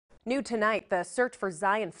New tonight, the search for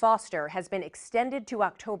Zion Foster has been extended to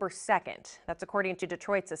October 2nd. That's according to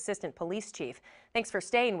Detroit's assistant police chief. Thanks for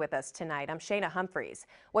staying with us tonight. I'm Shayna Humphreys.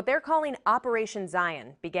 What they're calling Operation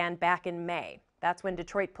Zion began back in May. That's when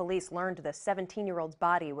Detroit police learned the 17-year-old's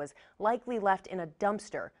body was likely left in a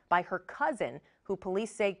dumpster by her cousin, who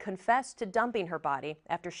police say confessed to dumping her body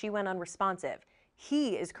after she went unresponsive. He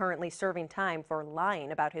is currently serving time for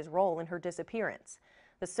lying about his role in her disappearance.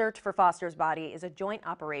 The search for Foster's body is a joint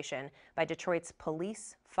operation by Detroit's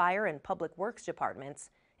police, fire, and public works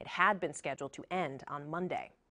departments. It had been scheduled to end on Monday.